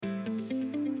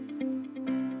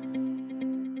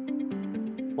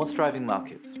What's driving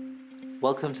markets?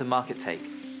 Welcome to Market Take.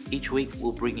 Each week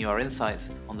we'll bring you our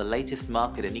insights on the latest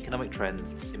market and economic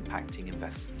trends impacting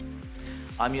investments.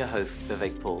 I'm your host,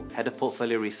 Vivek Paul, Head of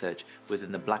Portfolio Research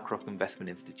within the BlackRock Investment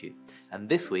Institute, and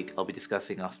this week I'll be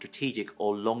discussing our strategic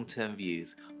or long-term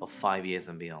views of 5 years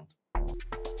and beyond.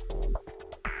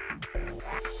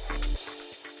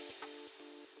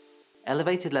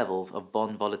 Elevated levels of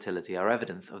bond volatility are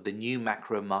evidence of the new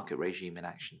macro market regime in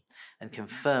action and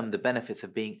confirm the benefits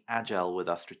of being agile with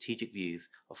our strategic views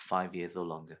of 5 years or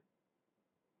longer.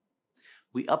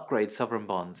 We upgrade sovereign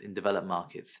bonds in developed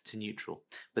markets to neutral,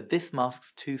 but this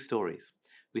masks two stories.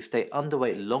 We stay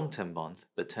underweight long-term bonds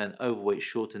but turn overweight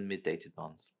short and mid-dated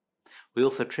bonds. We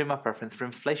also trim our preference for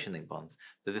inflation-linked bonds,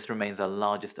 though this remains our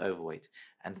largest overweight,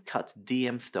 and cut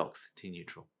DM stocks to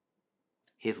neutral.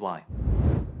 Here's why.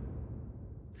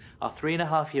 Our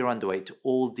 3.5-year underweight to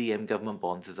all DM government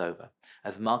bonds is over,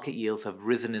 as market yields have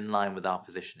risen in line with our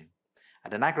positioning.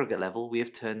 At an aggregate level, we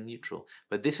have turned neutral,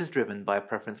 but this is driven by a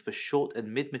preference for short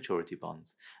and mid-maturity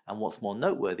bonds, and what's more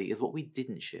noteworthy is what we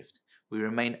didn't shift. We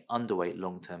remain underweight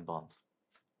long-term bonds.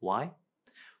 Why?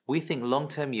 We think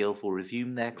long-term yields will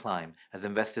resume their climb as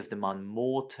investors demand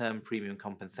more term premium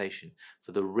compensation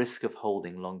for the risk of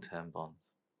holding long-term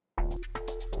bonds.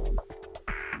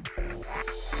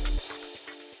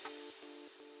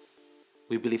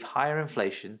 We believe higher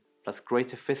inflation plus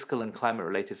greater fiscal and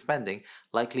climate-related spending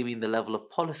likely mean the level of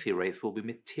policy rates will be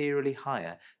materially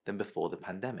higher than before the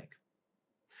pandemic.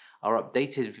 Our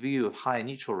updated view of higher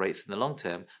neutral rates in the long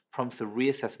term prompts a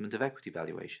reassessment of equity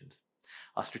valuations.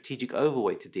 Our strategic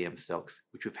overweight to DM stocks,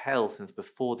 which we've held since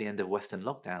before the end of Western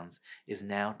lockdowns, is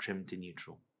now trimmed to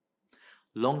neutral.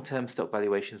 Long-term stock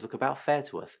valuations look about fair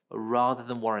to us, but rather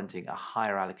than warranting a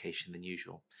higher allocation than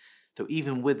usual. So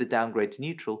even with the downgrade to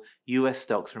neutral, US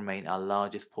stocks remain our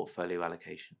largest portfolio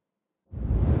allocation.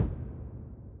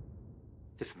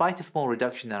 Despite a small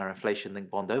reduction in our inflation-linked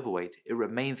bond overweight, it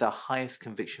remains our highest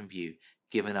conviction view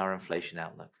given our inflation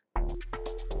outlook.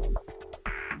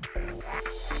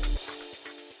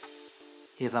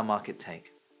 Here's our market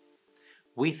take.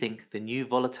 We think the new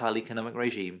volatile economic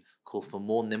regime calls for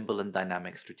more nimble and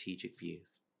dynamic strategic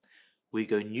views. We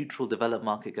go neutral developed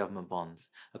market government bonds,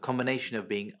 a combination of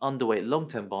being underweight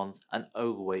long-term bonds and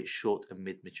overweight short and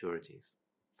mid-maturities.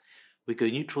 We go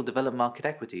neutral developed market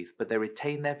equities, but they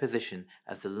retain their position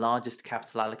as the largest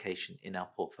capital allocation in our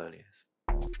portfolios.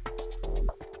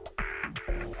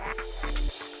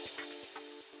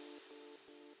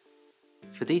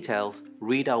 For details,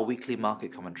 read our weekly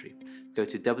market commentary. Go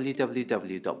to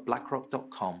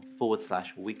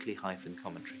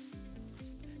www.blackrock.com/weekly-commentary.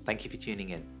 Thank you for tuning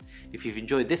in. If you've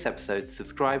enjoyed this episode,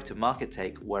 subscribe to Market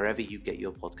Take wherever you get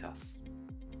your podcasts.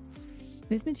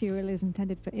 This material is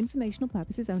intended for informational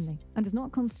purposes only and does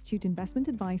not constitute investment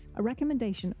advice, a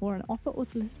recommendation, or an offer or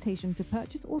solicitation to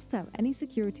purchase or sell any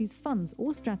securities, funds,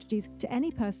 or strategies to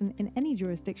any person in any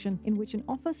jurisdiction in which an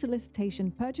offer, solicitation,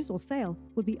 purchase, or sale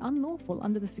would be unlawful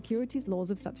under the securities laws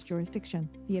of such jurisdiction.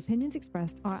 The opinions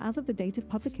expressed are as of the date of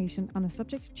publication and are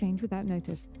subject to change without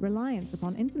notice. Reliance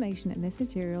upon information in this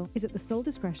material is at the sole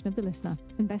discretion of the listener.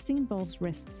 Investing involves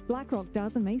risks. BlackRock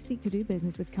does and may seek to do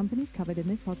business with companies covered in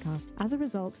this podcast. As a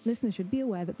result, listeners should be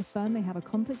aware that the firm may have a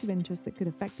conflict of interest that could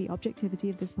affect the objectivity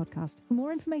of this podcast. For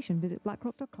more information, visit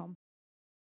blackrock.com.